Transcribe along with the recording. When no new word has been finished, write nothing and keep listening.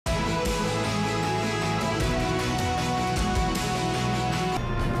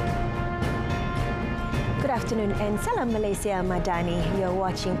afternoon and Salam Malaysia Madani. You're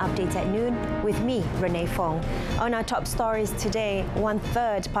watching Updates at Noon with me, Renee Fong. On our top stories today,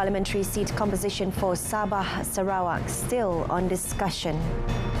 1/3 parliamentary seat composition for Sabah Sarawak still on discussion.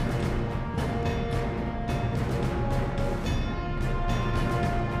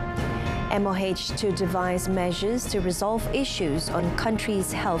 MOH to devise measures to resolve issues on country's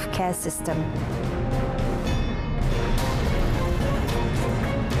healthcare system.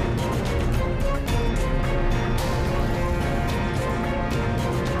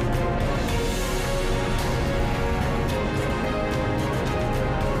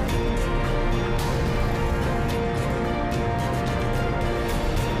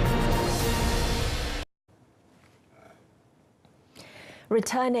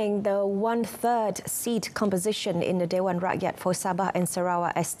 Returning the 1/3 seat composition in the Dewan Rakyat for Sabah and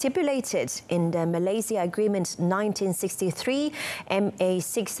Sarawak as stipulated in the Malaysia Agreement 1963,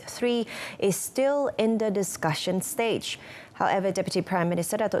 MA63, is still in the discussion stage. However, Deputy Prime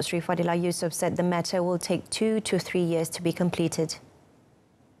Minister Datuk Seri Fadilah Yusof said the matter will take 2 to 3 years to be completed.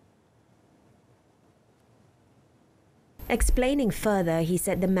 Explaining further, he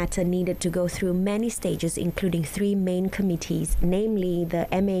said the matter needed to go through many stages, including 3 main committees, namely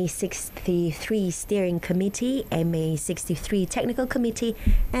the MA63 Steering Committee, MA63 Technical Committee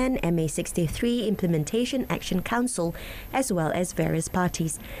and MA63 Implementation Action Council, as well as various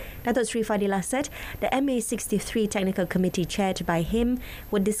parties. Datuk Seri Fadilah said the MA63 Technical Committee chaired by him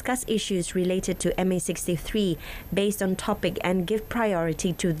would discuss issues related to MA63 based on topic and give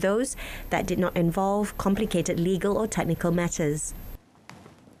priority to those that did not involve complicated legal or technical matters.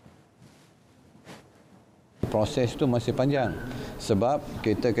 Proses itu masih panjang sebab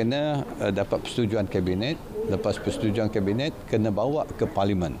kita kena dapat persetujuan kabinet, lepas persetujuan kabinet kena bawa ke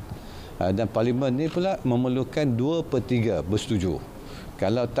parlimen. Dan parlimen ni pula memerlukan 2/3 bersetuju.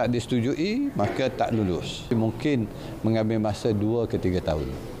 Kalau tak disetujui, maka tak lulus. Mungkin mengambil masa 2 ke 3 tahun.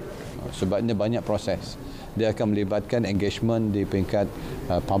 Sebabnya banyak proses. Dia akan melibatkan engagement di peringkat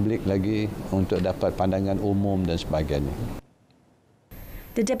publik lagi untuk dapat pandangan umum dan sebagainya.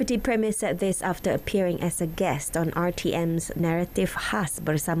 The Deputy Premier said this after appearing as a guest on RTM's Narrative Khas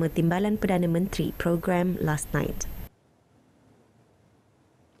bersama Timbalan Perdana Menteri program last night.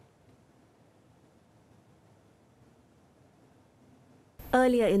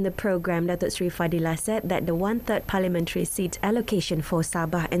 Earlier in the program, Datuk Seri Fadilah said that the 1/3 parliamentary seat allocation for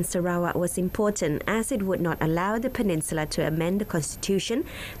Sabah and Sarawak was important as it would not allow the peninsula to amend the constitution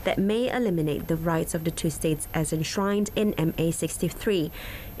that may eliminate the rights of the two states as enshrined in MA63.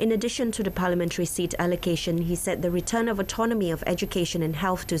 In addition to the parliamentary seat allocation, he said the return of autonomy of education and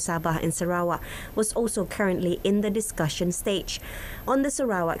health to Sabah and Sarawak was also currently in the discussion stage. On the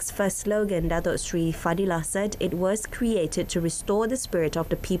Sarawak's first slogan, Datuk Seri Fadilah said it was created to restore the spirit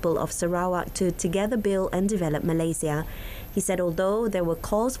of the people of Sarawak to together build and develop Malaysia. He said although there were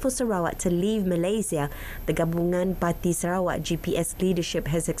calls for Sarawak to leave Malaysia, the Gabungan Parti Sarawak GPS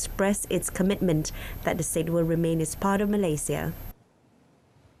leadership has expressed its commitment that the state will remain as part of Malaysia.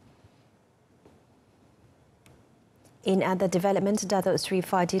 In other development, Datuk Seri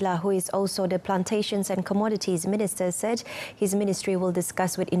Fadilah, who is also the Plantations and Commodities Minister, said his ministry will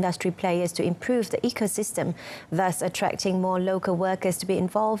discuss with industry players to improve the ecosystem, thus attracting more local workers to be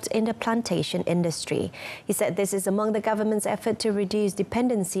involved in the plantation industry. He said this is among the government's effort to reduce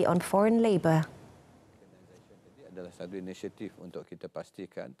dependency on foreign labour. Adalah satu inisiatif untuk kita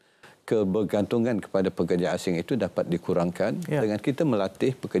pastikan kebergantungan kepada pekerja asing itu dapat dikurangkan dengan kita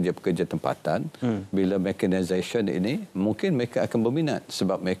melatih pekerja-pekerja tempatan. Bila mechanization ini, mungkin mereka akan berminat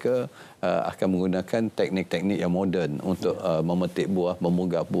sebab mereka akan menggunakan teknik-teknik yang moden untuk memetik buah,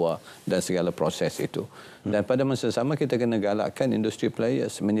 memunggah buah dan segala proses itu. Dan pada masa sama kita kena galakkan industri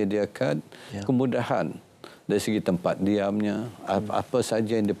players menyediakan kemudahan dari segi tempat diamnya, apa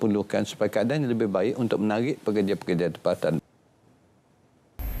saja yang diperlukan supaya keadaan lebih baik untuk menarik pekerja-pekerja tempatan.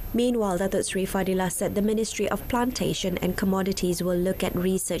 Meanwhile, Datuk Seri Fadilah said the Ministry of Plantation and Commodities will look at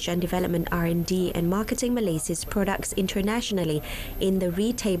research and development R&D and marketing Malaysia's products internationally in the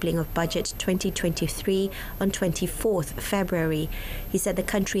retabling of Budget 2023 on 24th February. He said the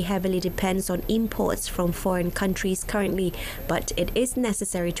country heavily depends on imports from foreign countries currently, but it is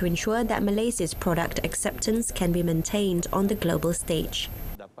necessary to ensure that Malaysia's product acceptance can be maintained on the global stage.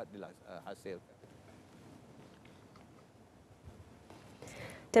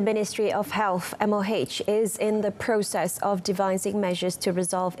 The Ministry of Health, MOH, is in the process of devising measures to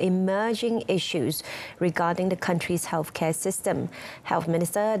resolve emerging issues regarding the country's healthcare system. Health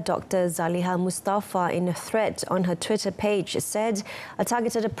Minister Dr. Zaliha Mustafa, in a thread on her Twitter page, said a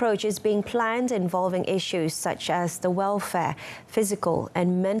targeted approach is being planned involving issues such as the welfare, physical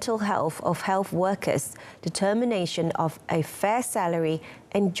and mental health of health workers, determination of a fair salary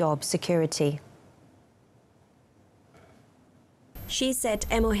and job security. She said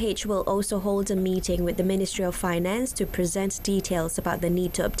MOH will also hold a meeting with the Ministry of Finance to present details about the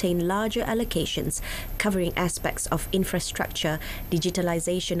need to obtain larger allocations covering aspects of infrastructure,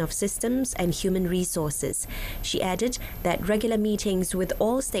 digitalization of systems and human resources. She added that regular meetings with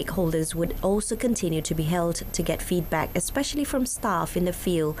all stakeholders would also continue to be held to get feedback, especially from staff in the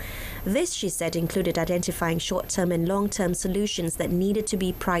field. This, she said, included identifying short-term and long-term solutions that needed to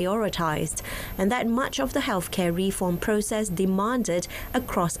be prioritized, and that much of the healthcare reform process demanded a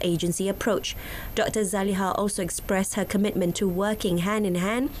cross-agency approach. Dr. Zaliha also expressed her commitment to working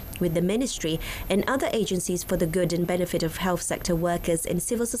hand-in-hand with the ministry and other agencies for the good and benefit of health sector workers and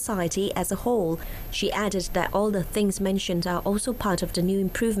civil society as a whole. She added that all the things mentioned are also part of the new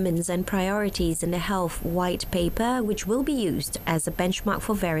improvements and priorities in the Health White Paper, which will be used as a benchmark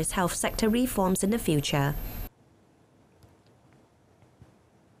for various health sector reforms in the future.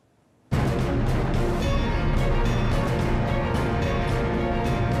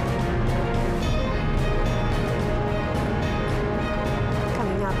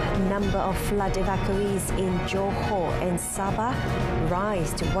 Number of flood evacuees in Johor and Sabah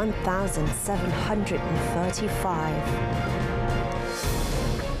rise to 1,735.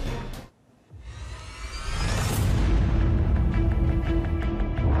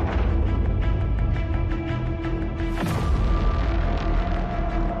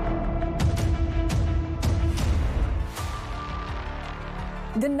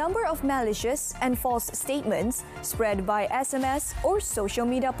 The number of malicious and false statements spread by SMS or social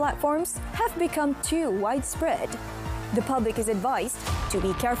media platforms have become too widespread. The public is advised to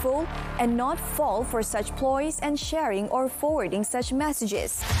be careful and not fall for such ploys and sharing or forwarding such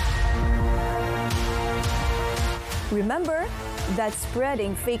messages. Remember that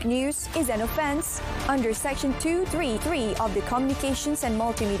spreading fake news is an offence under Section 233 of the Communications and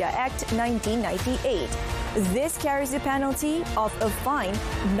Multimedia Act 1998. This carries the penalty of a fine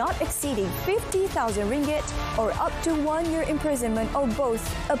not exceeding 50,000 ringgit or up to 1 year imprisonment or both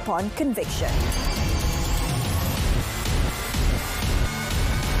upon conviction.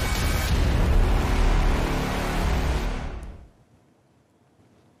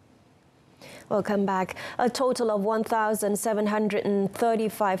 Welcome back. A total of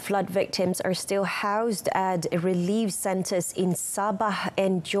 1,735 flood victims are still housed at relief centres in Sabah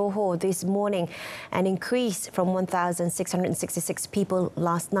and Johor this morning, an increase from 1,666 people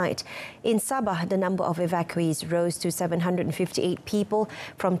last night. In Sabah, the number of evacuees rose to 758 people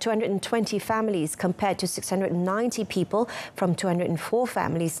from 220 families compared to 690 people from 204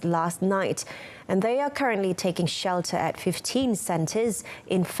 families last night. And they are currently taking shelter at 15 centres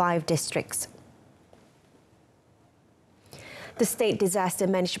in 5 districts. The State Disaster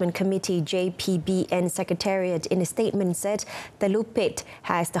Management Committee JPBN Secretariat in a statement said the Lupit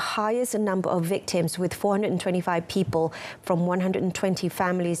has the highest number of victims with 425 people from 120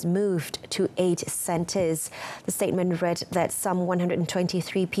 families moved to 8 centres. The statement read that some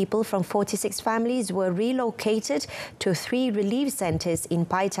 123 people from 46 families were relocated to 3 relief centres in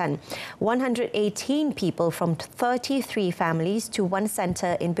Pautan, 118 people from 33 families to 1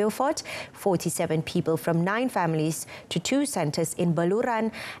 centre in Beaufort, 47 people from 9 families to 2 centres in Baluran,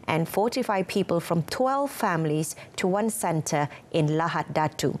 and 45 people from 12 families to 1 centre in Lahad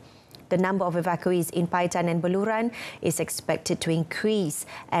Datu. The number of evacuees in Pautan and Baluran is expected to increase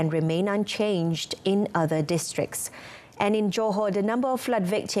and remain unchanged in other districts. And in Johor, the number of flood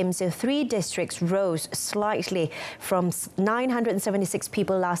victims in 3 districts rose slightly from 976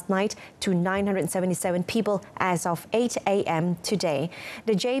 people last night to 977 people as of 8 a.m. today.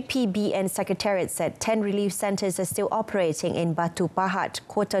 The JPBN Secretariat said 10 relief centres are still operating in Batu Pahat,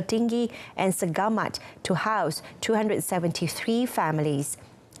 Kota Tinggi and Segamat to house 273 families.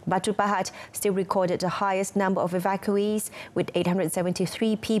 Batu Pahat still recorded the highest number of evacuees with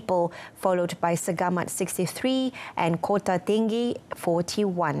 873 people, followed by Segamat 63 and Kota Tinggi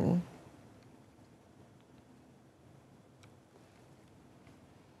 41.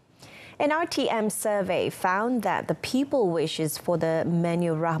 An RTM survey found that the people wishes for the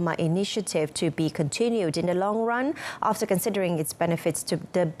Menu Rahmah initiative to be continued in the long run after considering its benefits to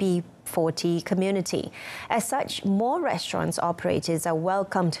the B40 community. As such, more restaurants operators are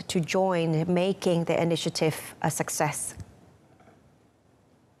welcomed to join, making the initiative a success.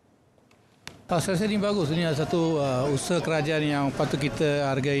 Saya rasa ini bagus. Ini adalah satu usaha kerajaan yang patut kita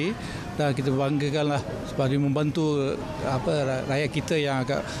hargai dan kita banggakanlah sebab dia membantu rakyat kita yang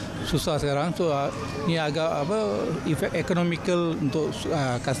agak susah sekarang. So ini agak efek ekonomikal untuk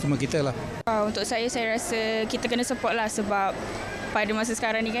customer kita lah. Untuk saya rasa kita kena support lah sebab pada masa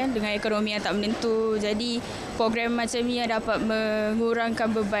sekarang ni kan dengan ekonomi yang tak menentu, jadi program macam ni yang dapat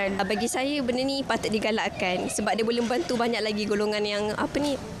mengurangkan beban. Bagi saya benda ni patut digalakkan sebab dia boleh membantu banyak lagi golongan yang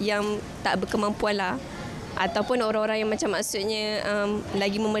yang tak berkemampuan lah, ataupun orang-orang yang macam maksudnya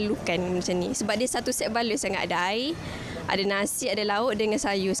lagi memerlukan macam ni, sebab dia satu set balance sangat, ada air, ada nasi, ada lauk dengan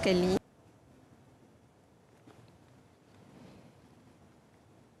sayur sekali.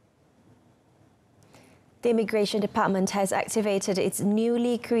 The Immigration Department has activated its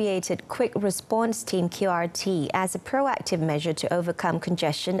newly created Quick Response Team QRT as a proactive measure to overcome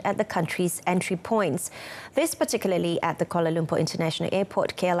congestion at the country's entry points. This particularly at the Kuala Lumpur International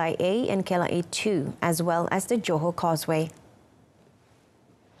Airport, KLIA and KLIA 2, as well as the Johor Causeway.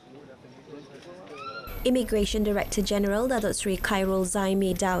 Immigration Director General Datuk Seri Khairul Zaimi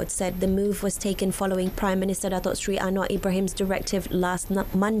Daud said the move was taken following Prime Minister Datuk Seri Anwar Ibrahim's directive last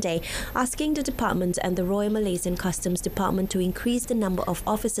Monday, asking the department and the Royal Malaysian Customs Department to increase the number of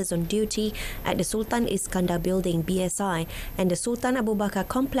officers on duty at the Sultan Iskandar Building (BSI) and the Sultan Abu Bakar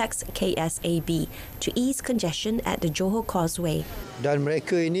Complex (KSAB) to ease congestion at the Johor Causeway. Dan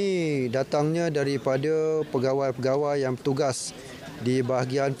mereka ini datangnya daripada pegawai-pegawai yang bertugas di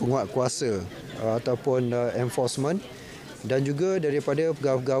bahagian penguatkuasa ataupun enforcement, dan juga daripada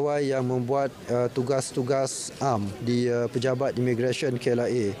pegawai-pegawai yang membuat tugas-tugas am di pejabat immigration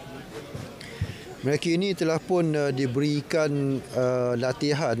KLIA. Mereka ini telah pun diberikan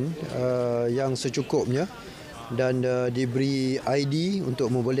latihan yang secukupnya dan diberi ID untuk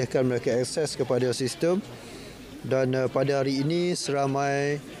membolehkan mereka akses kepada sistem, dan pada hari ini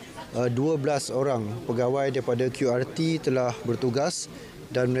seramai 12 orang pegawai daripada QRT telah bertugas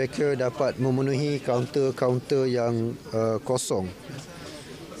dan mereka dapat memenuhi kaunter-kaunter yang kosong.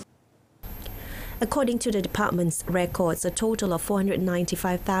 According to the department's records, a total of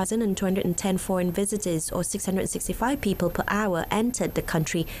 495,210 foreign visitors, or 665 people per hour, entered the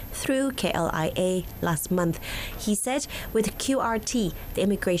country through KLIA last month. He said with QRT, the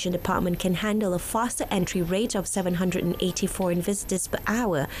Immigration Department can handle a faster entry rate of 780 foreign visitors per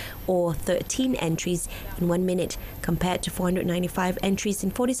hour, or 13 entries in 1 minute, compared to 495 entries in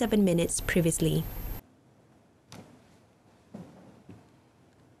 47 minutes previously.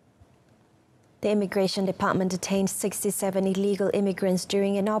 The Immigration Department detained 67 illegal immigrants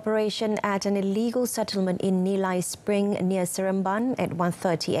during an operation at an illegal settlement in Nilai Spring near Seremban at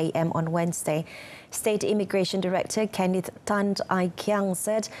 1:30 a.m. on Wednesday. State Immigration Director Kenneth Tan Ai Kiang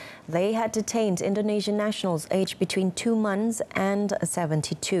said they had detained Indonesian nationals aged between 2 months and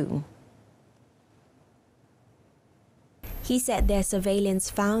 72. He said their surveillance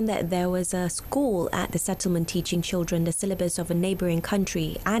found that there was a school at the settlement teaching children the syllabus of a neighbouring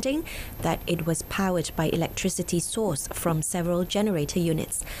country, adding that it was powered by electricity sourced from several generator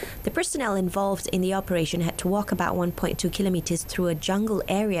units. The personnel involved in the operation had to walk about 1.2 kilometres through a jungle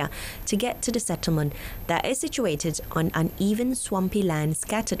area to get to the settlement that is situated on uneven swampy land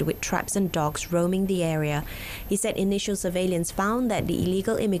scattered with traps and dogs roaming the area. He said initial surveillance found that the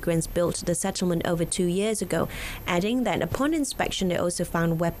illegal immigrants built the settlement over 2 years ago, adding that upon inspection, they also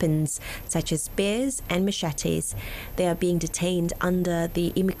found weapons such as spears and machetes. They are being detained under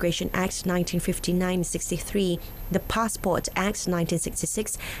the Immigration Act 1959-63, the Passport Act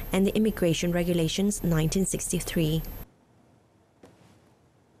 1966, and the Immigration Regulations 1963.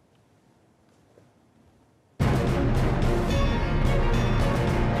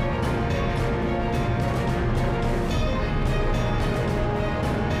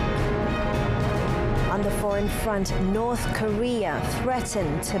 On the foreign front, North Korea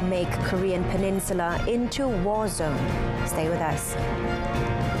threatened to make Korean Peninsula into a war zone. Stay with us.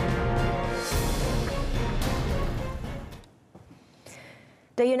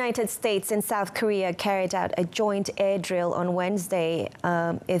 The United States and South Korea carried out a joint air drill on Wednesday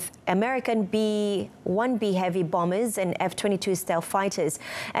with American B-1B heavy bombers and F-22 stealth fighters,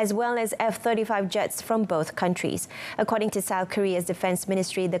 as well as F-35 jets from both countries. According to South Korea's Defense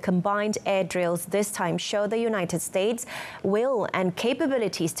Ministry, the combined air drills this time show the United States' will and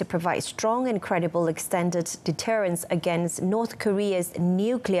capabilities to provide strong and credible extended deterrence against North Korea's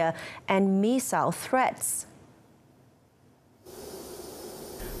nuclear and missile threats.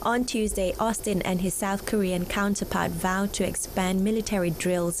 On Tuesday, Austin and his South Korean counterpart vowed to expand military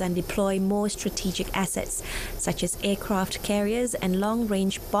drills and deploy more strategic assets, such as aircraft carriers and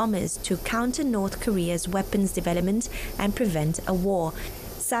long-range bombers, to counter North Korea's weapons development and prevent a war.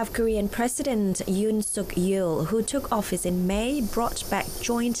 South Korean President Yoon Suk-yeol, who took office in May, brought back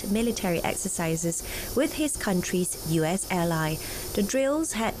joint military exercises with his country's US ally. The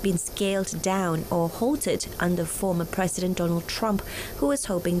drills had been scaled down or halted under former President Donald Trump, who was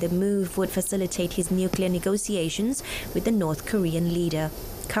hoping the move would facilitate his nuclear negotiations with the North Korean leader.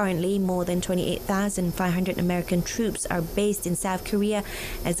 Currently, more than 28,500 American troops are based in South Korea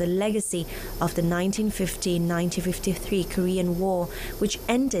as a legacy of the 1950-1953 Korean War, which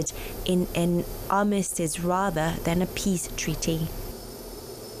ended in an armistice rather than a peace treaty.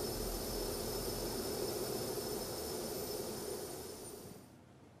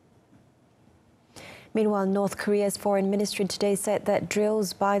 Meanwhile, North Korea's foreign ministry today said that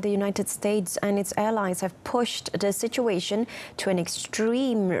drills by the United States and its allies have pushed the situation to an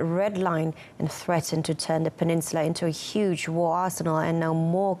extreme red line and threatened to turn the peninsula into a huge war arsenal and a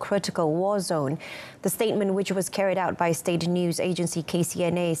more critical war zone. The statement, which was carried out by state news agency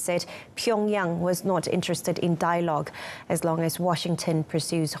KCNA, said Pyongyang was not interested in dialogue as long as Washington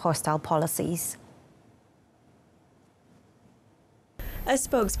pursues hostile policies. A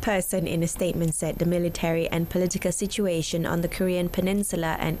spokesperson in a statement said the military and political situation on the Korean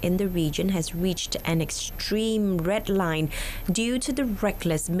peninsula and in the region has reached an extreme red line due to the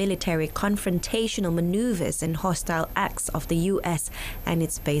reckless military confrontational maneuvers and hostile acts of the US and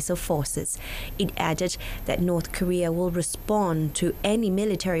its base of forces. It added that North Korea will respond to any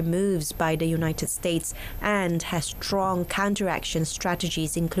military moves by the United States and has strong counteraction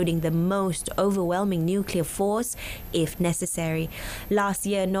strategies, including the most overwhelming nuclear force if necessary. Last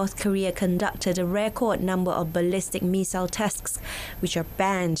year, North Korea conducted a record number of ballistic missile tests, which are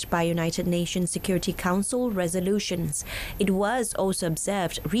banned by United Nations Security Council resolutions. It was also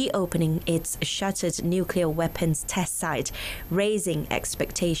observed reopening its shuttered nuclear weapons test site, raising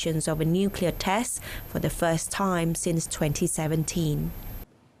expectations of a nuclear test for the first time since 2017.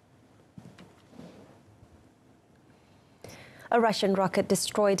 A Russian rocket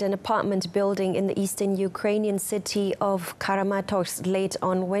destroyed an apartment building in the eastern Ukrainian city of Kramatorsk late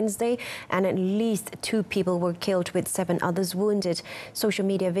on Wednesday, and at least 2 people were killed with 7 others wounded. Social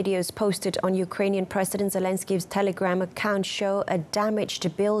media videos posted on Ukrainian President Zelensky's Telegram account show a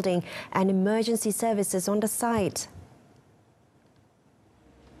damaged building and emergency services on the site.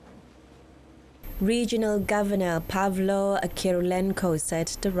 Regional Governor Pavlo Kyrylenko said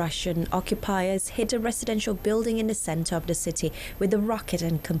the Russian occupiers hit a residential building in the center of the city with a rocket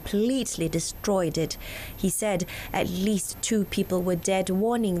and completely destroyed it. He said at least 2 people were dead,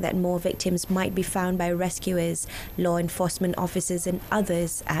 warning that more victims might be found by rescuers, law enforcement officers and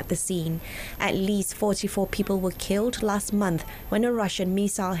others at the scene. At least 44 people were killed last month when a Russian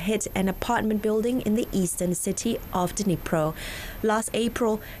missile hit an apartment building in the eastern city of Dnipro. Last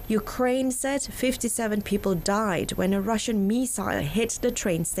April, Ukraine said 57 people died when a Russian missile hit the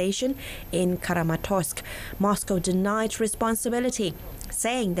train station in Kramatorsk. Moscow denied responsibility,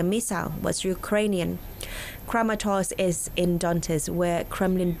 saying the missile was Ukrainian. Kramatorsk is in Donetsk, where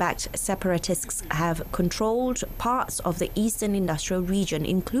Kremlin-backed separatists have controlled parts of the eastern industrial region,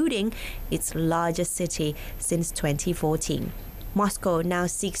 including its largest city since 2014. Moscow now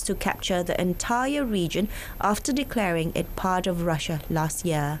seeks to capture the entire region after declaring it part of Russia last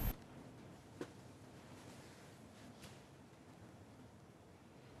year.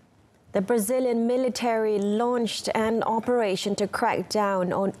 The Brazilian military launched an operation to crack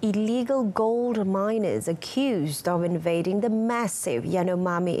down on illegal gold miners accused of invading the massive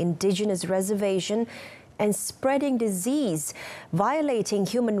Yanomami indigenous reservation and spreading disease, violating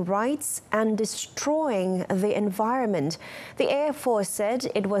human rights and destroying the environment. The Air Force said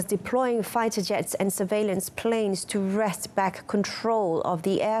it was deploying fighter jets and surveillance planes to wrest back control of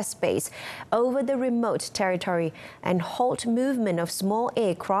the airspace over the remote territory and halt movement of small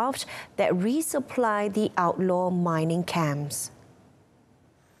aircraft that resupply the outlaw mining camps.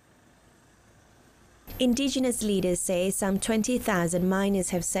 Indigenous leaders say some 20,000 miners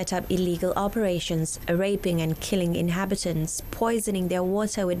have set up illegal operations, raping and killing inhabitants, poisoning their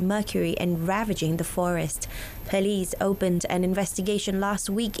water with mercury and ravaging the forest. Police opened an investigation last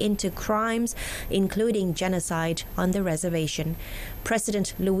week into crimes, including genocide, on the reservation.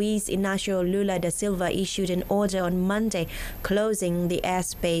 President Luiz Inácio Lula da Silva issued an order on Monday closing the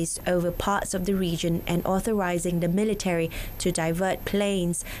airspace over parts of the region and authorizing the military to divert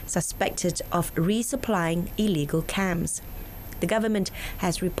planes suspected of resupplying illegal camps. The government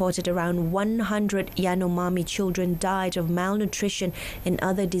has reported around 100 Yanomami children died of malnutrition and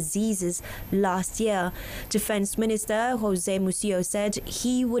other diseases last year. Defense Minister Jose Musio said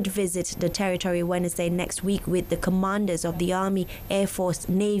he would visit the territory Wednesday next week with the commanders of the Army, Air Force,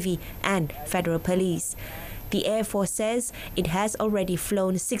 Navy and Federal Police. The Air Force says it has already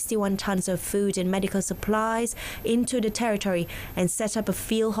flown 61 tons of food and medical supplies into the territory and set up a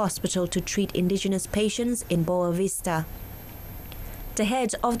field hospital to treat indigenous patients in Boa Vista. The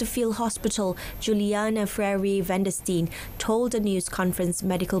head of the field hospital, Juliana Freri Vanderstein, told a news conference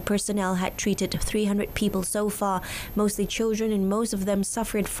medical personnel had treated 300 people so far, mostly children, and most of them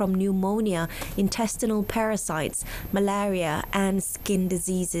suffered from pneumonia, intestinal parasites, malaria and skin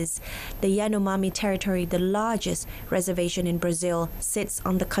diseases. The Yanomami territory, the largest reservation in Brazil, sits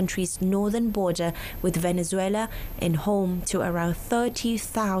on the country's northern border with Venezuela and home to around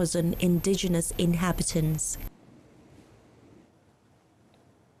 30,000 indigenous inhabitants.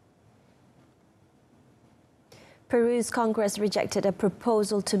 Peru's Congress rejected a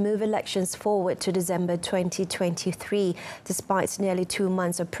proposal to move elections forward to December 2023, despite nearly 2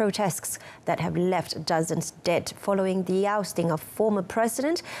 months of protests that have left dozens dead following the ousting of former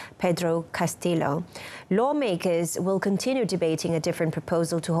President Pedro Castillo. Lawmakers will continue debating a different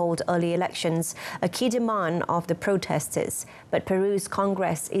proposal to hold early elections, a key demand of the protesters. But Peru's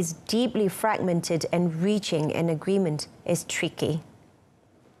Congress is deeply fragmented and reaching an agreement is tricky.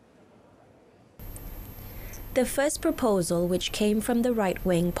 The first proposal, which came from the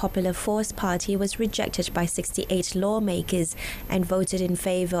right-wing Popular Force Party, was rejected by 68 lawmakers and voted in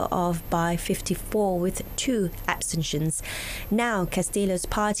favour of by 54 with 2 abstentions. Now, Castillo's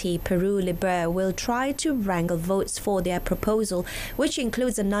party, Peru Libre, will try to wrangle votes for their proposal, which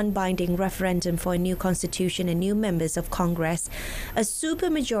includes a non-binding referendum for a new constitution and new members of Congress. A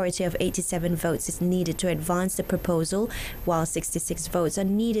supermajority of 87 votes is needed to advance the proposal, while 66 votes are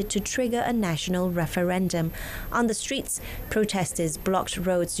needed to trigger a national referendum. On the streets, protesters blocked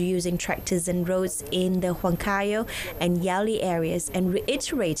roads using tractors and roads in the Huancayo and Yauli areas and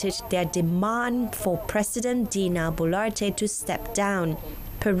reiterated their demand for President Dina Boluarte to step down.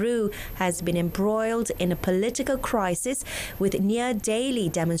 Peru has been embroiled in a political crisis with near-daily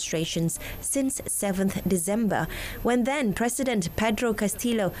demonstrations since 7th December, when then President Pedro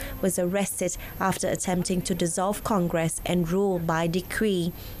Castillo was arrested after attempting to dissolve Congress and rule by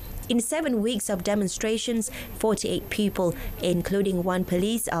decree. In 7 weeks of demonstrations, 48 people, including 1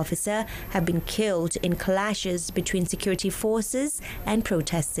 police officer, have been killed in clashes between security forces and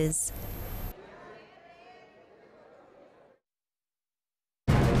protesters.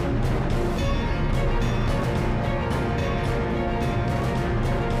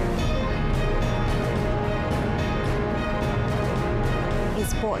 In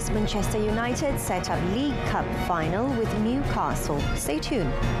sports, Manchester United set up League Cup final with Newcastle. Stay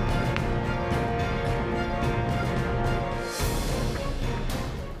tuned.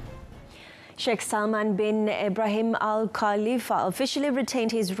 Sheikh Salman bin Ibrahim Al Khalifa officially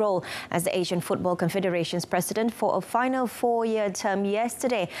retained his role as the Asian Football Confederation's president for a final 4-year term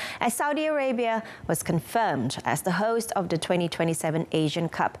yesterday, as Saudi Arabia was confirmed as the host of the 2027 Asian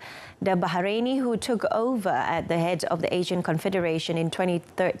Cup. The Bahraini, who took over at the head of the Asian Confederation in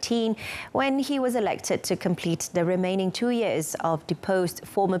 2013 when he was elected to complete the remaining 2 years of deposed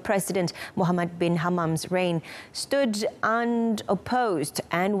former President Mohammed bin Hammam's reign, stood unopposed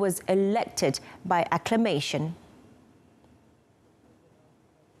and was elected by acclamation.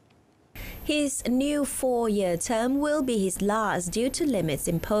 His new 4-year term will be his last due to limits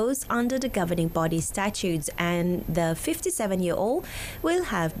imposed under the governing body statutes, and the 57-year-old will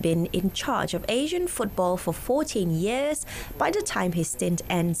have been in charge of Asian football for 14 years by the time his stint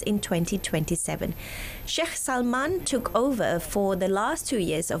ends in 2027. Sheikh Salman took over for the last 2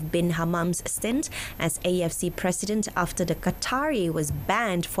 years of bin Hammam's stint as AFC president after the Qatari was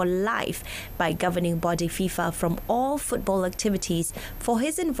banned for life by governing body FIFA from all football activities for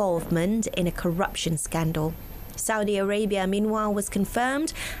his involvement in a corruption scandal. Saudi Arabia, meanwhile, was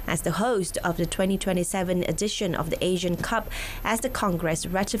confirmed as the host of the 2027 edition of the Asian Cup as the Congress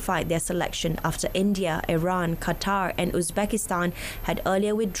ratified their selection after India, Iran, Qatar and Uzbekistan had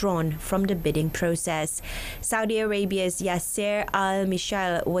earlier withdrawn from the bidding process. Saudi Arabia's Yasser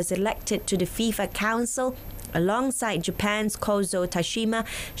Al-Mishael was elected to the FIFA Council alongside Japan's Kozo Tashima,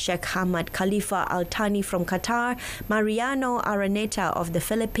 Sheikh Hamad Khalifa Al Thani from Qatar, Mariano Araneta of the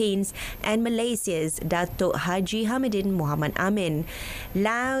Philippines, and Malaysia's Datuk Haji Hamidin Muhammad Amin.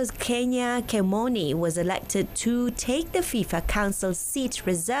 Laos Kenya Kemoni was elected to take the FIFA Council seat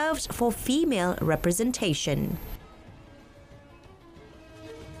reserved for female representation.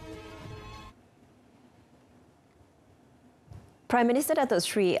 Prime Minister Datuk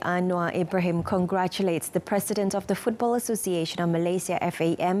Sri Anwar Ibrahim congratulates the President of the Football Association of Malaysia,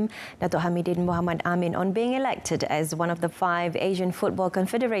 FAM, Datuk Hamidin Muhammad Amin, on being elected as one of the 5 Asian Football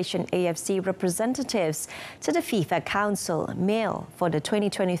Confederation AFC representatives to the FIFA Council, male, for the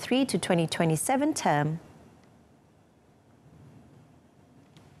 2023 to 2027 term.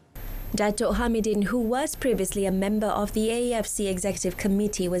 Datuk Hamidin, who was previously a member of the AFC Executive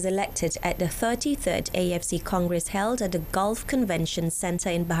Committee, was elected at the 33rd AFC Congress held at the Gulf Convention Centre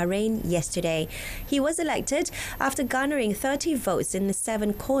in Bahrain yesterday. He was elected after garnering 30 votes in the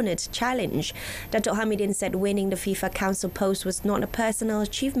seven-cornered challenge. Datuk Hamidin said winning the FIFA Council post was not a personal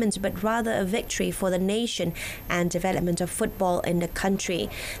achievement but rather a victory for the nation and development of football in the country.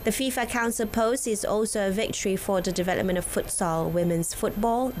 The FIFA Council post is also a victory for the development of futsal, women's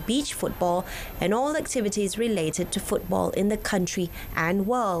football, beach football and all activities related to football in the country and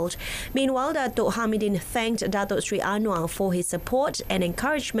world. Meanwhile, Datuk Hamidin thanked Datuk Sri Anwar for his support and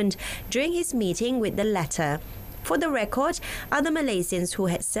encouragement during his meeting with the latter. For the record, other Malaysians who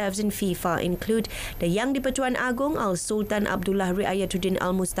had served in FIFA include the Yang di-Pertuan Agong Al-Sultan Abdullah Riayatuddin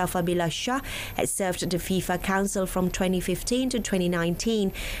Al-Mustafa Billah Shah had served the FIFA Council from 2015 to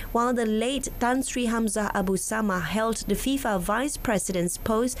 2019, while the late Tan Sri Hamzah Abu Samah held the FIFA Vice President's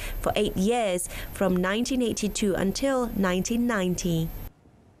post for 8 years from 1982 until 1990.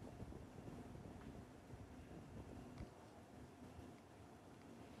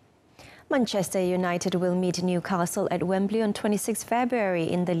 Manchester United will meet Newcastle at Wembley on 26 February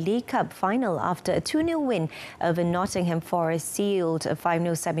in the League Cup final after a 2-0 win over Nottingham Forest sealed a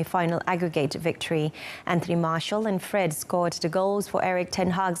 5-0 semi-final aggregate victory. Anthony Martial and Fred scored the goals for Erik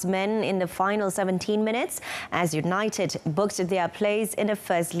ten Hag's men in the final 17 minutes as United booked their place in the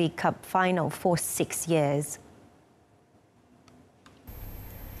first League Cup final for 6 years.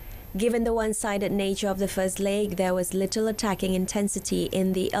 Given the one-sided nature of the first leg, there was little attacking intensity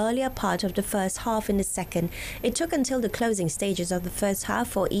in the earlier part of the first half. In the second, it took until the closing stages of the first half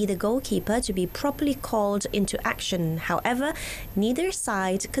for either goalkeeper to be properly called into action. However, neither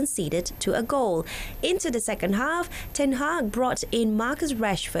side conceded to a goal. Into the second half, Ten Hag brought in Marcus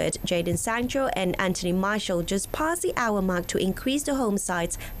Rashford, Jadon Sancho and Anthony Martial just past the hour mark to increase the home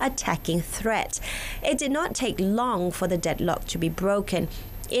side's attacking threat. It did not take long for the deadlock to be broken.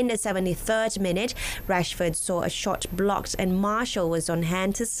 In the 73rd minute, Rashford saw a shot blocked and Martial was on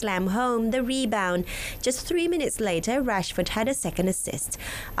hand to slam home the rebound. Just 3 minutes later, Rashford had a second assist.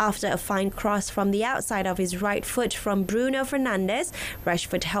 After a fine cross from the outside of his right foot from Bruno Fernandes,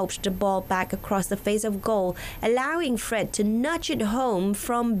 Rashford helped the ball back across the face of goal, allowing Fred to nudge it home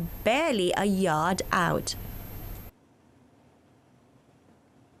from barely a yard out.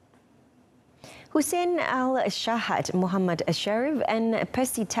 Hussein Al-Shahad, Muhammad Asharif and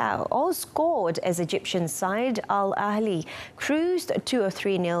Percy Tau all scored as Egyptian side Al Ahly cruised to a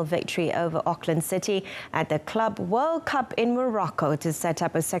 3-0 victory over Auckland City at the Club World Cup in Morocco to set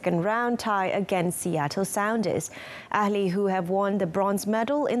up a second-round tie against Seattle Sounders. Ahly, who have won the bronze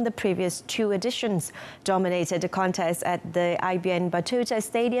medal in the previous 2 editions, dominated the contest at the IBN Batuta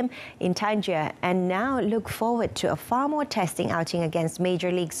Stadium in Tangier and now look forward to a far more testing outing against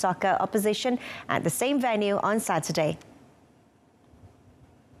Major League Soccer opposition at the same venue on Saturday.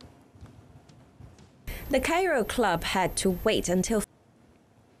 The Cairo club had to wait until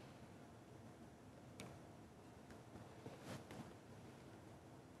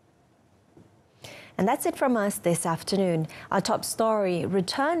And that's it from us this afternoon. Our top story,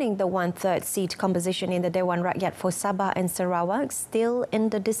 returning the 1/3 seat composition in the Dewan Rakyat for Sabah and Sarawak, still in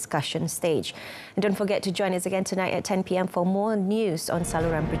the discussion stage. And don't forget to join us again tonight at 10 p.m. for more news on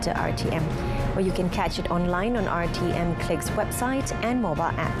saluran Berita RTM. Or you can catch it online on RTM Click's website and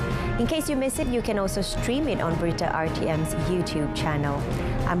mobile app. In case you miss it, you can also stream it on Berita RTM's YouTube channel.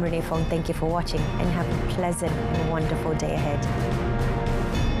 I'm Renee Fong. Thank you for watching and have a pleasant and wonderful day ahead.